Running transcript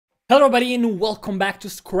Hello everybody and welcome back to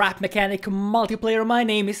Scrap Mechanic Multiplayer. My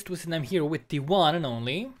name is Twist and I'm here with the one and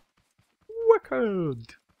only...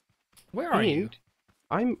 Wicked! Where are you?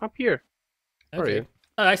 I'm up here. Where are Okay. you?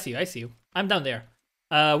 Oh, I see you. I'm down there.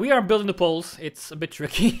 We are building the poles. It's a bit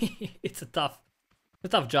tricky. It's a tough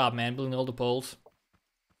job, man, building all the poles.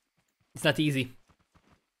 It's not easy.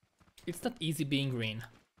 It's not easy being green.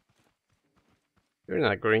 You're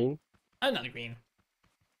not green. I'm not green.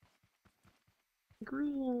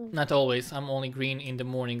 Green. Not always. I'm only green in the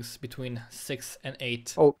mornings between 6 and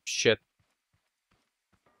 8. Oh, shit.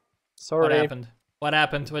 Sorry. What happened? What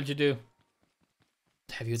happened? What'd you do?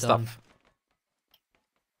 What have you done? Stuff.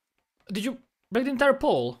 Did you break the entire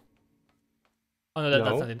pole? Oh no, that's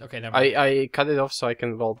No. not it. Okay, never mind. I cut it off so I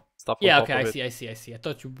can weld stuff on Yeah, top okay, of I see. I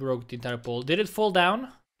thought you broke the entire pole. Did it fall down?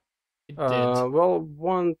 It did. Well,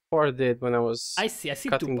 one part did when I was... I see two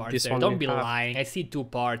cutting parts this there. one Don't in be half. lying. I see 2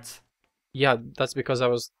 parts. Yeah, that's because I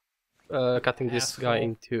was cutting this guy Asshole.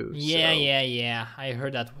 in two. Yeah, so... yeah. I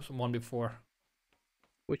heard that one before.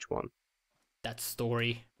 Which one? That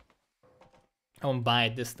story. I won't buy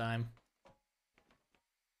it this time.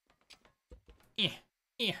 Yeah.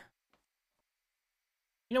 You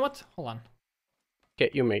know what? Hold on.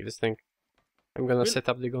 Okay, you make this thing. I'm gonna Really? set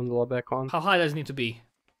up the gondola back on. How high does it need to be?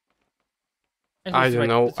 I don't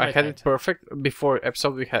know. It's I right had height. it perfect before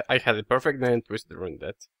episode. I had it perfect, then Twisted ruined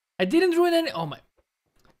that. I didn't ruin any. Oh my!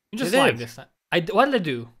 You just You lied did. this time. What did I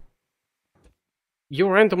do? You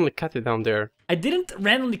randomly cut it down there I didn't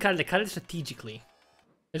randomly cut it. I cut it strategically.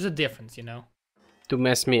 There's a difference, you know. to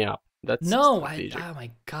mess me up. That's No, strategic. oh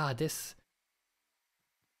my god, this.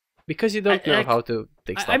 Because you don't know I- how to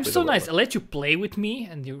take stuff. I'm with so a nice. I lever. let you play with me,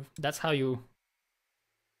 and that's how you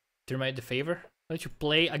do me the favor. I let you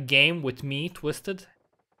play a game with me, Twisted.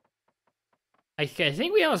 I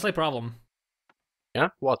think we have a slight problem. Yeah.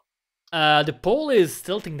 What? The pole is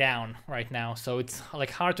tilting down right now, so it's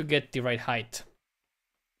like hard to get the right height.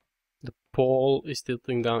 The pole is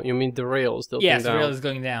tilting down. You mean the rail is tilting Yes, down? the rail is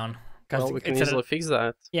going down. 'Cause Well, we can it's at a- easily fix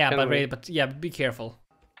that. Yeah, can't we? but yeah, be careful.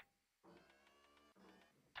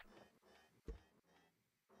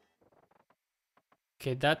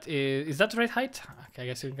 Okay, that is that the right height? Okay, I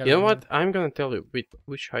guess you got. You know what? I'm gonna tell you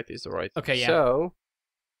which height is the right. Okay, yeah. So,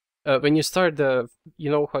 when you start you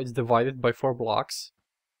know how it's divided by 4 blocks.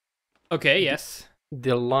 Okay, yes.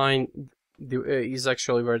 The line is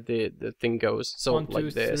actually where the thing goes. So 1, 2,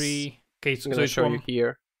 like this. 3. Okay, I'm so gonna it's show you from.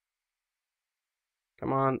 here.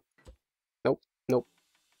 Come on. Nope.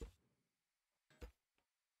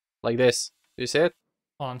 Like this. Do you see it?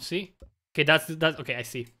 Hold on, see. Okay, that's okay. I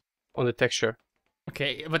see. On the texture.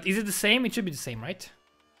 Okay, but is it the same? It should be the same, right?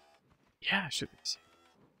 Yeah, it should be the same.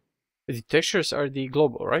 The textures are the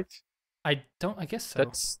global, right? I guess so.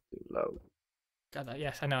 That's too low. God,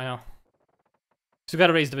 yes, I know. So we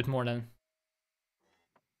gotta raise it a bit more then.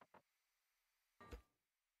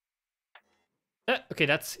 Okay,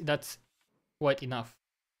 that's quite enough.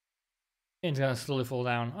 And it's gonna slowly fall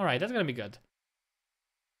down. All right, that's gonna be good.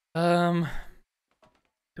 To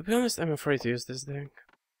be honest, I'm afraid to use this thing.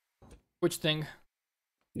 Which thing?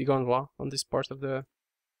 The gondola on this part of the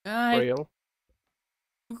rail.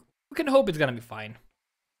 We can hope it's gonna be fine.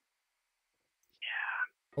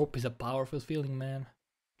 Yeah. Hope is a powerful feeling, man.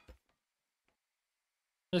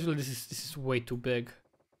 Actually, this is way too big.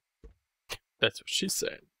 That's what she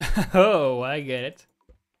said. Oh, I get it.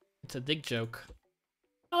 It's a dick joke.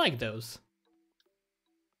 I like those.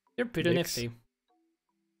 They're pretty Dicks. nifty.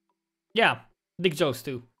 Yeah, dick jokes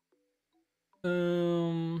too.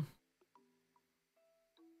 I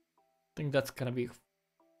think that's gonna be.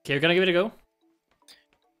 Okay, you're gonna give it a go.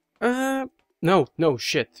 No,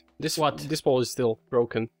 shit. This What? This pole is still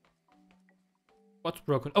broken. What's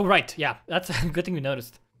broken? Oh, right. Yeah, that's a good thing we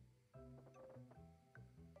noticed.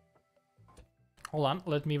 Hold on,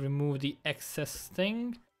 let me remove the excess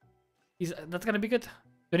thing. That's gonna be good. Do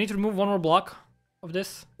I need to remove one more block of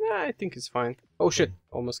this? Yeah, I think it's fine. Oh shit!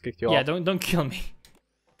 Almost kicked you Yeah, off. don't kill me.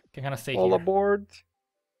 Can kind of stay All here. aboard!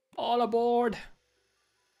 All aboard!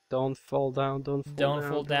 Don't fall down! Don't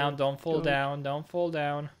fall down! Don't fall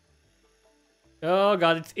down. Oh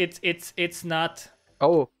god, it's not.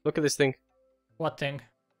 Oh, look at this thing. What thing?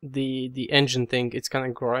 The engine thing. It's kind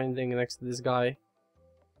of grinding next to this guy.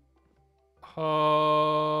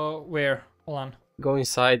 Where? Hold on. Go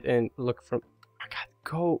inside and look from. Oh god,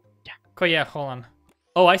 go! Yeah. Oh yeah, hold on.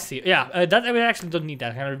 Oh, I see. Yeah, that we actually don't need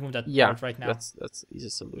that. I'm gonna remove that part right now. That's easy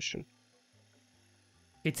solution.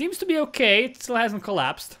 It seems to be okay. It still hasn't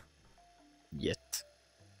collapsed. Yet.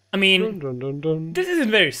 I mean, Dun, dun, dun, dun. this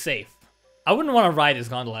isn't very safe. I wouldn't want to ride this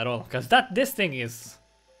gondola at all, because this thing is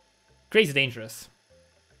crazy dangerous.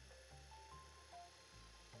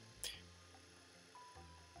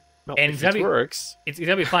 Well, And if it works, it's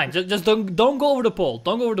gonna be fine. Just don't go over the pole.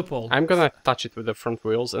 Don't go over the pole. I'm gonna touch it with the front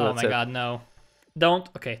wheels, and Oh that's my it. god, no. Don't.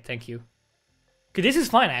 Okay, thank you. Okay, this is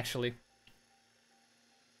fine actually.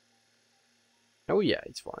 Oh yeah,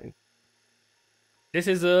 it's fine. This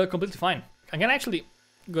is completely fine. I'm gonna actually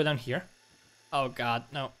go down here. Oh god,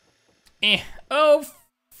 no. Oh.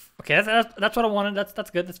 Okay, that's what I wanted.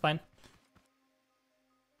 That's good. That's fine.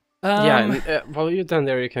 Yeah, and while you're down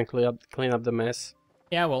there, you can clean up the mess.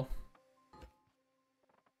 Yeah, well.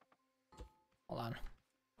 Hold on.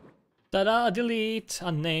 Ta-da! Delete.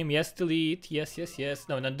 Unname. Yes, delete. Yes, yes, yes.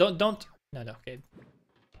 No, don't. No, okay.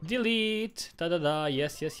 Delete. Da-da-da.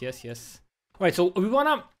 Yes, yes, yes, yes. Alright, so we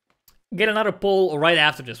wanna get another poll right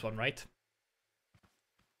after this one, right?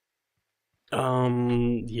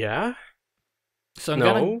 Yeah. So I'm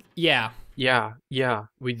gonna... Yeah. Yeah,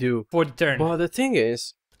 we do. For the turn. But the thing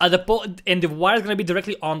is... the pole... And the wire is gonna be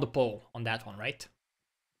directly on the pole. On that one, right?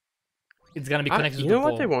 It's gonna be connected to the pole. You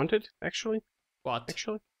know what I wanted, actually? What?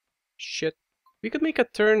 Actually? Shit. We could make a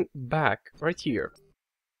turn back, right here.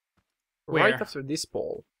 Where? Right after this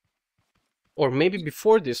pole. Or maybe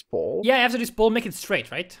before this pole. Yeah, after this pole, make it straight,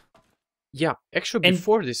 right? Yeah, actually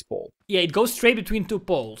before this pole. Yeah, it goes straight between two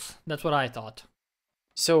poles. That's what I thought.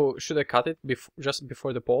 So, should I cut it just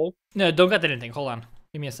before the pole? No, don't cut anything. Hold on.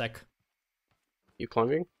 Give me a sec. You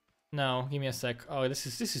climbing? No, give me a sec. Oh, this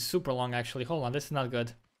is super long, actually. Hold on, this is not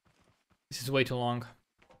good. This is way too long.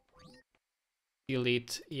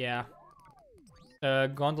 Delete, yeah.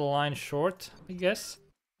 Go on the line short, I guess.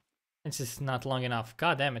 This is not long enough.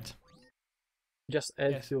 God damn it. Just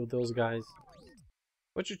add two of those guys.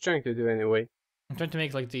 What you trying to do anyway? I'm trying to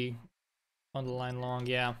make like the on the line long,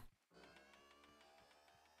 yeah.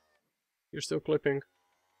 You're still clipping.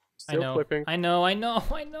 I know. Clipping. I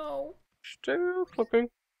know. Still clipping.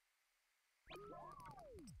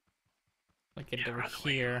 Like get it over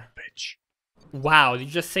here. Bitch. Wow, did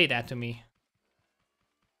you just say that to me?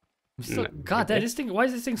 I'm still, God damn, this thing, why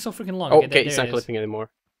is this thing so freaking long? Oh, okay, it's not clipping anymore.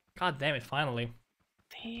 God damn it, finally.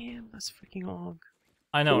 Damn, that's freaking long.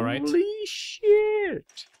 I know, right? Holy shit.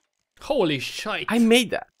 Holy shit. I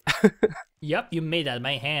made that. Yep, you made that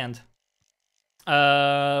by hand.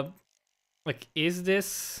 Like, is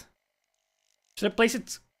this... Should I place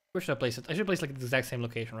it... Where should I place it? I should place like the exact same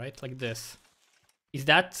location, right? Like this. Is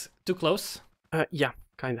that too close? Yeah,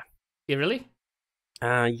 kinda. Yeah, really?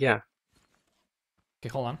 Yeah. Okay,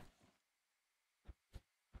 hold on.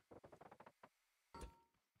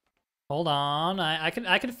 Hold on, I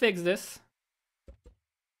can fix this.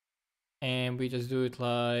 And we just do it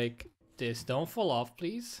like this. Don't fall off,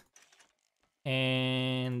 please.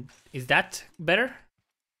 And is that better?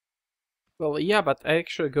 Well, yeah, but I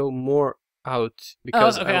actually go more out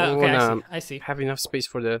because okay, I wanna I see. have enough space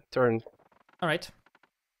for the turn. All right.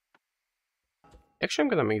 Actually, I'm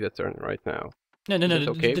gonna make the turn right now. No.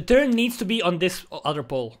 Okay? The turn needs to be on this other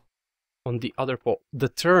pole. On the other pole. The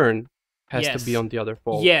turn has to be on the other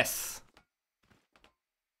pole. Yes.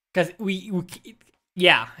 Because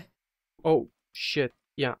yeah. Oh, shit.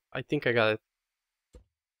 Yeah, I think I got it.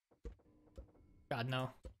 God, no.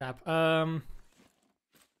 Crap.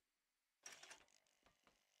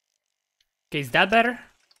 Okay, is that better?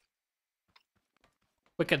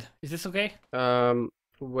 Wicked. Is this okay?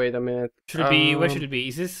 Wait a minute. Should it be, where should it be?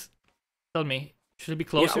 Is this, tell me, should it be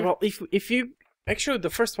closer? Yeah, well, if you, actually the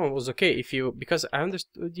first one was okay, because I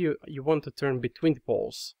understood you want to turn between the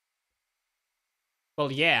poles.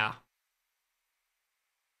 Well, yeah.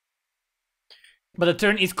 But the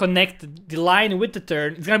turn is connected, the line with the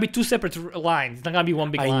turn, it's gonna be two separate lines, it's not gonna be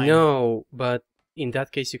one big line. I know, but in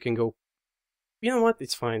that case you can go, you know what,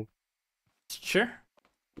 it's fine. Sure?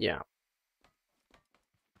 Yeah.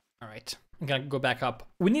 Alright, I'm gonna go back up.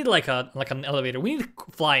 We need like an elevator, we need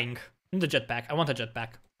flying. I need a jetpack, I want a jetpack.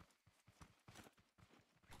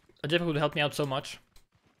 A jetpack would help me out so much.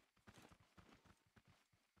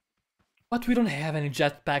 But we don't have any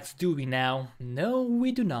jetpacks, do we now? No,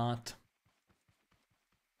 we do not.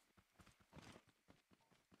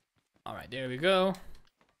 Alright, there we go.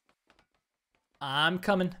 I'm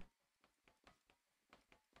coming.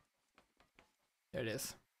 There it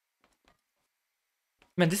is.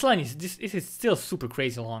 Man, this line is still super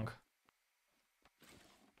crazy long.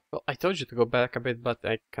 Well, I told you to go back a bit, but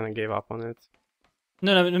I kind of gave up on it.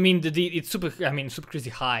 No, I mean it's super. I mean super crazy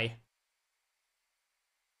high.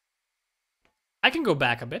 I can go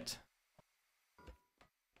back a bit.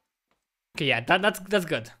 Okay, yeah, that's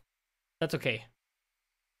good. That's okay.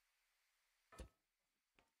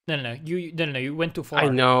 No, you went too far. I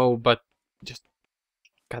know, but just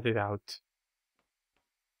cut it out.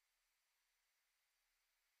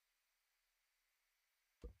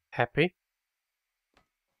 Happy?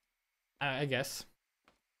 I guess.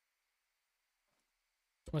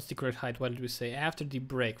 What's the correct height? What did we say? After the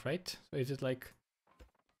break, right? So is it like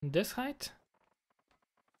this height?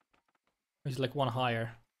 Or is it like one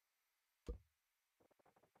higher?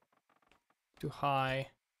 Too high.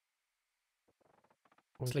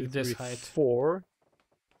 It's like this height. 4.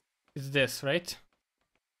 It's this, right?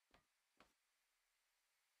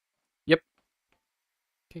 Yep.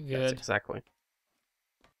 Okay, good. That's exactly.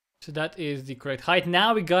 So that is the correct height.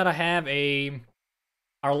 Now we gotta have a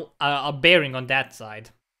bearing on that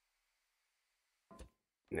side.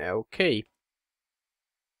 Okay.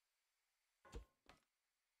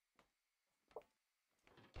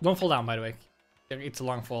 Don't fall down, by the way. It's a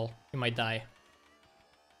long fall. You might die.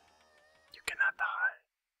 You cannot die.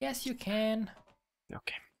 Yes, you can.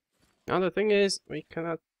 Okay. Now the thing is, we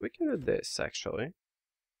can do this actually.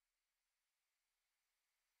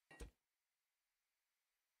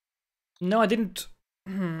 No, I didn't.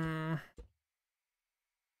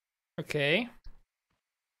 Okay.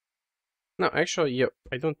 No, actually, yep.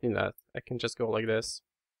 I don't need that. I can just go like this.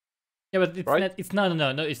 Yeah, but it's Right? not. It's no.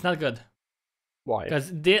 It's not good. Why?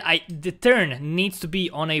 Because the turn needs to be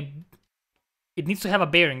on a. It needs to have a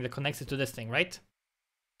bearing that connects it to this thing, right?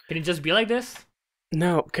 Can it just be like this?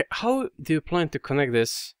 No. Okay. How do you plan to connect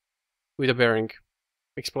this with a bearing?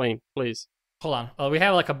 Explain, please. Hold on. We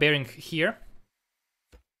have like a bearing here,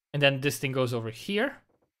 and then this thing goes over here.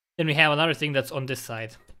 Then we have another thing that's on this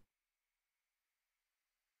side.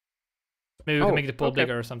 Maybe we can make the pole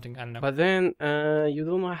bigger or something. I don't know. But then, you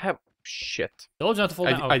do not have shit. Told you not to fall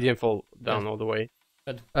down. I didn't fall down all the way.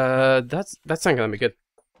 Good. That's not gonna be good.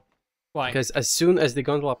 Why? Because as soon as the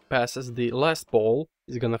gondola passes the last pole,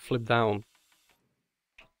 it's gonna flip down.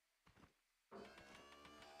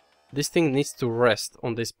 This thing needs to rest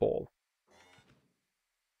on this pole.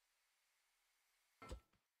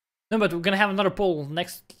 No, but we're gonna have another pole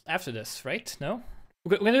next after this, right? No?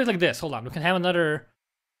 We're gonna do it like this. Hold on. We can have another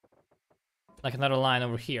line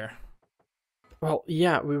over here. Well,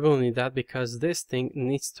 yeah, we will need that because this thing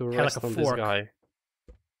needs to rest like a on this fork. guy.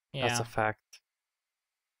 Yeah. That's a fact.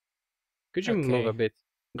 Could you Okay. move a bit?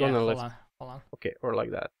 Go on the left. Hold on. Okay, or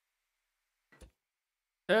like that.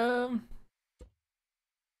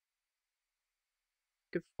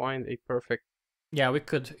 Could find a perfect. Yeah, we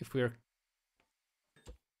could if we're.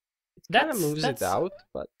 It kind of moves it out,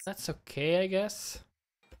 but that's okay, I guess.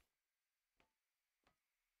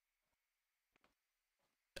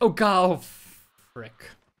 Oh god, oh,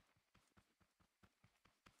 frick!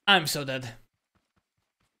 I'm so dead.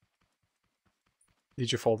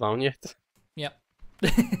 did you fall down yet? Yep.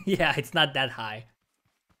 Yeah, it's not that high.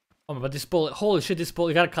 Oh, but this pole, holy shit, this pole,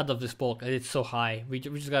 you gotta cut off this pole, 'cause it's so high. We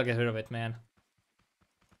just gotta get rid of it, man.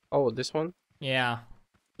 Oh, this one? Yeah.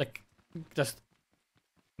 Like, just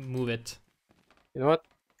move it. You know what?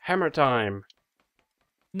 Hammer time!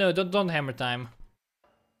 No, don't hammer time.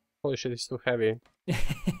 Holy shit, it's too heavy.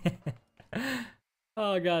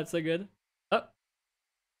 Oh god, so good. Oh.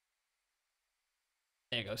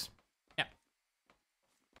 There it goes. Yeah.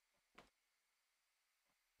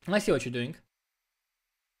 I see what you're doing.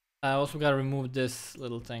 I also gotta remove this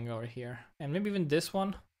little thing over here. And maybe even this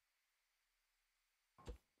one.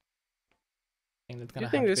 I think that's gonna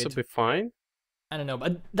You think this will be fine? I don't know,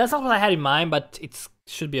 but that's not what I had in mind, but it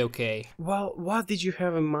should be okay. Well, what did you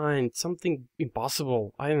have in mind? Something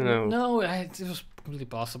impossible? I don't know. No, it was completely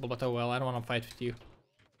possible, but oh well, I don't want to fight with you.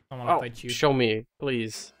 I don't want to fight you. Show me,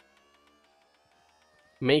 please.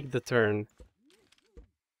 Make the turn.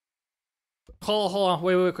 Hold on,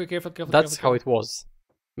 wait, quick, careful. That's how it was.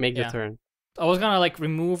 Make the turn. I was gonna like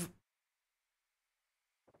remove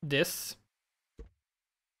this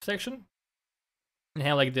section and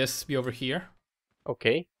have like this be over here.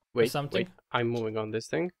 Okay, wait, something. wait. I'm moving on this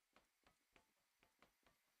thing.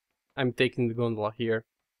 I'm taking the gondola here.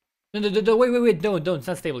 No, wait, don't. It's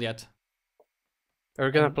not stable yet. Are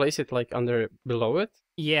we gonna place it like below it?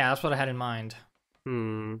 Yeah, that's what I had in mind.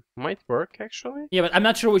 Might work actually. Yeah, but I'm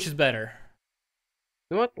not sure which is better.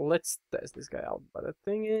 You know what? Let's test this guy out. But the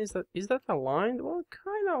thing is that aligned? Well, it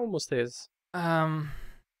kind of almost is.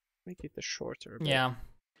 Make it a shorter. Bit. Yeah.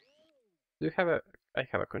 Do you have a? I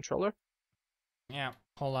have a controller. Yeah.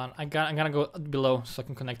 Hold on. I'm gonna go below so I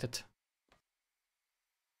can connect it.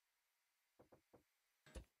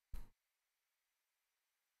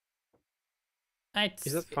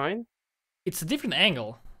 Is that fine? It's a different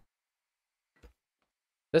angle.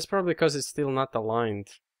 That's probably because it's still not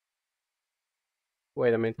aligned.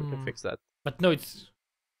 Wait a minute, we can fix that. But no, it's...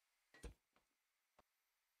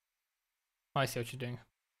 Oh, I see what you're doing.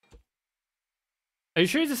 Are you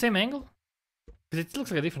sure it's the same angle? Because it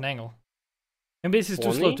looks like a different angle. Maybe this is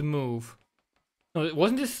too slow to move. No,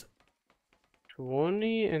 wasn't this...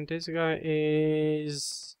 20, and this guy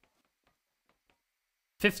is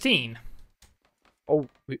 15. Oh,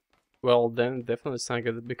 well then definitely it's not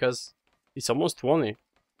good because it's almost 20.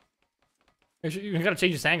 You gotta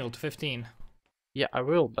change this angle to 15. Yeah, I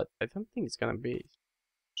will, but I don't think it's gonna be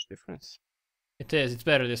much difference. It is. It's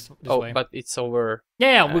better this way. Oh, but it's over.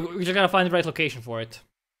 Yeah, we just gotta find the right location for it.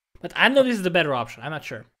 But I know this is the better option. I'm not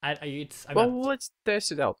sure. Let's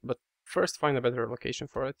test it out. But first, find a better location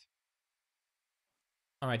for it.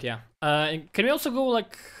 All right, yeah. Can we also go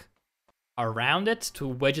like around it to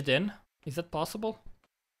wedge it in? Is that possible?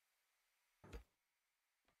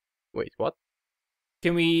 Wait, what?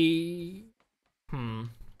 Can we?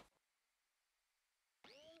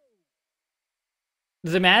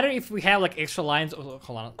 Does it matter if we have like extra lines? Oh,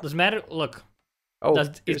 hold on. Does it matter? Look. Oh,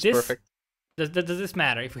 is this perfect? Does this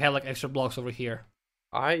matter if we have like extra blocks over here?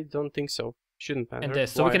 I don't think so. Shouldn't matter. And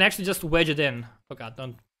this, so we can actually just wedge it in. Oh god,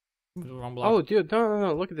 don't move the wrong block. Oh, dude,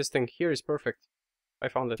 no! Look at this thing. Here is perfect. I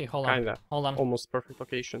found it. Okay, hold on. Almost perfect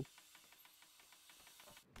location.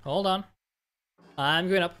 Hold on. I'm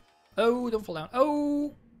going up. Oh, don't fall down.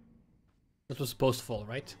 Oh, that was supposed to fall,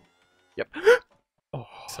 right? Yep. Oh,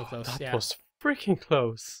 so close. That was freaking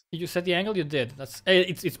close. Did you set the angle? You did.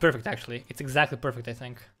 It's perfect actually. It's exactly perfect, I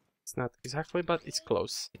think. It's not exactly, but it's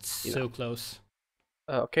close. It's so close.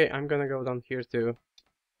 Okay, I'm gonna go down here too.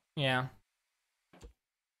 Yeah.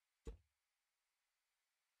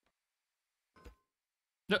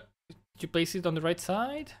 No, did you place it on the right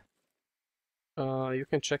side? You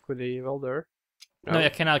can check with the welder. No, I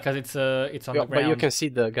cannot because it's on the ground. But you can see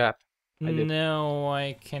the gap. No,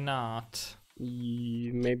 I cannot.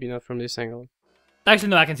 Maybe not from this angle. Actually,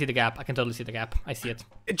 no, I can see the gap. I can totally see the gap. I see it.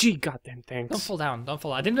 Gee, goddamn, thanks. Don't fall down. Don't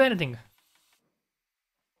fall down. I didn't do anything.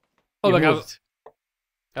 Oh my god.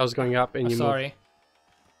 I was going up and you sorry. moved.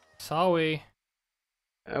 Sorry.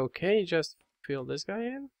 Okay, just fill this guy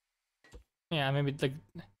in. Yeah, maybe like.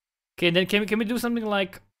 Okay, then can we do something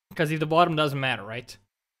like? Because if the bottom doesn't matter, right?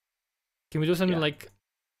 Can we do something like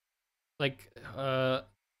this?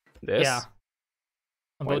 Yeah.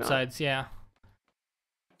 On both sides, yeah.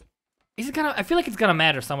 Is it gonna? I feel like it's gonna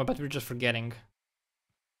matter somewhere, but we're just forgetting.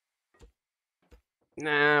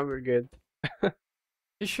 Nah, we're good.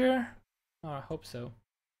 You sure? Oh, I hope so.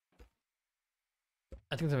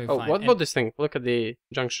 I think that'll be fine. Oh, what about this thing? Look at the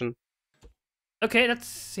junction. Okay, that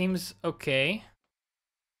seems okay.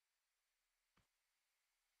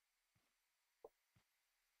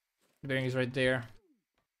 Bearing is right there.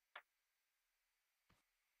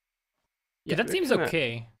 Yeah, that seems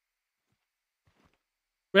okay.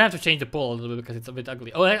 We have to change the pole a little bit because it's a bit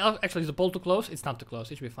ugly. Oh, actually, is the pole too close? It's not too close.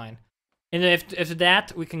 It should be fine. And then after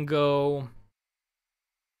that, we can go.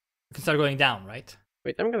 We can start going down, right?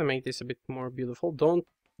 Wait, I'm gonna make this a bit more beautiful. Don't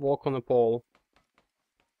walk on a pole.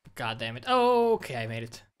 God damn it. Oh, okay, I made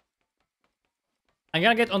it. I'm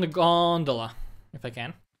gonna get on the gondola if I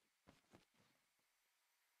can.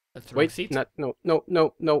 That's the wait, seat. No,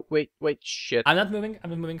 wait, shit. I'm not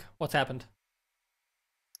moving. What's happened?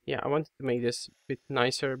 Yeah, I wanted to make this a bit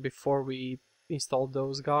nicer before we install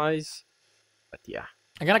those guys. But yeah.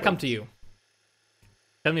 I'm gonna come to you.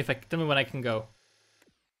 Tell me when I can go.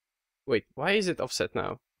 Wait, why is it offset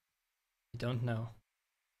now? I don't know.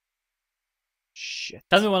 Shit.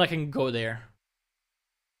 Tell me when I can go there.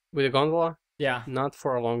 With a gondola? Yeah. Not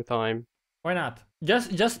for a long time. Why not?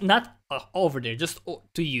 Just not over there. Just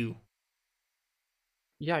to you.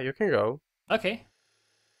 Yeah, you can go. Okay.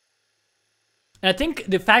 And I think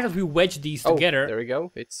the fact that we wedge these together. There we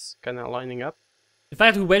go. It's kind of lining up. The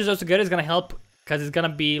fact that we wedge those together is gonna help because it's gonna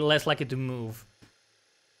be less likely to move.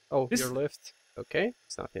 Oh, your lift. Okay,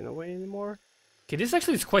 it's not in the way anymore. Okay, this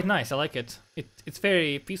actually is quite nice. I like it. It's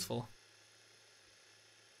very peaceful.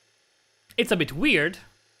 It's a bit weird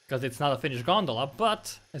because it's not a finished gondola,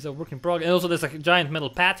 but it's a work in progress. And also, there's a giant metal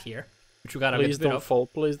pad here, which we gotta get rid of. Please don't fall.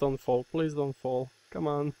 Please don't fall. Please don't fall. Come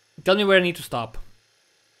on. Tell me where I need to stop.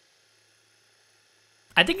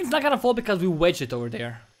 I think it's not gonna fall because we wedged it over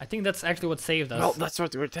there. I think that's actually what saved us. Well, that's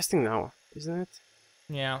what we're testing now, isn't it?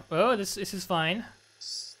 Yeah. Oh, this is fine.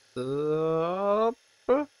 Stop.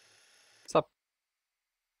 Stop.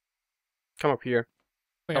 Come up here.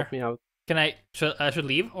 Where? Help me out. Can I should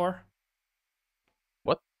leave or?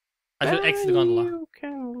 What? I should exit the gondola. You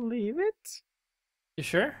can leave it. You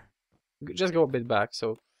sure? Just go a bit back,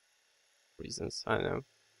 so reasons I know.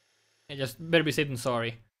 Yeah, just better be safe than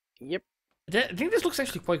sorry. Yep. I think this looks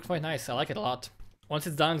actually quite nice. I like it a lot. Once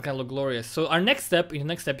it's done, it's gonna look glorious. So our next step in the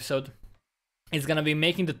next episode is gonna be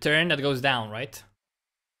making the turn that goes down, right?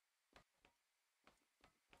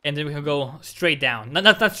 And then we can go straight down.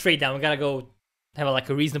 Not straight down. We gotta go have like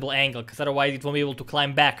a reasonable angle, because otherwise it won't be able to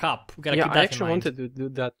climb back up. We gotta keep that I in actually mind. wanted to do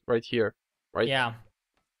that right here, right? Yeah.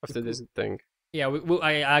 After this thing. Yeah,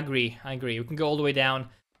 I agree. I agree. We can go all the way down.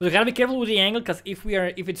 But we gotta be careful with the angle, because if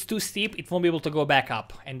it's too steep, it won't be able to go back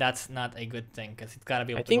up, and that's not a good thing, because it's gotta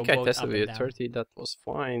be able to go both up and down. I think I tested it at 30. That was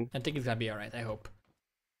fine. I think it's gonna be alright. I hope.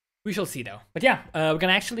 We shall see though. But yeah, we're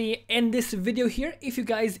gonna actually end this video here. If you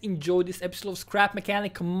guys enjoyed this episode of Scrap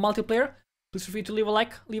Mechanic multiplayer, please feel free to leave a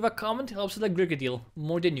like, leave a comment. It helps with a great deal,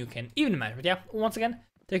 more than you can even imagine. But yeah, once again,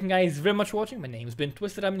 thank you guys very much for watching. My name's been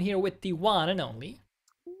Twisted. I'm here with the one and only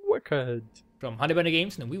Wicked from Honey Bunny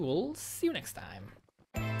Games, and we will see you next time.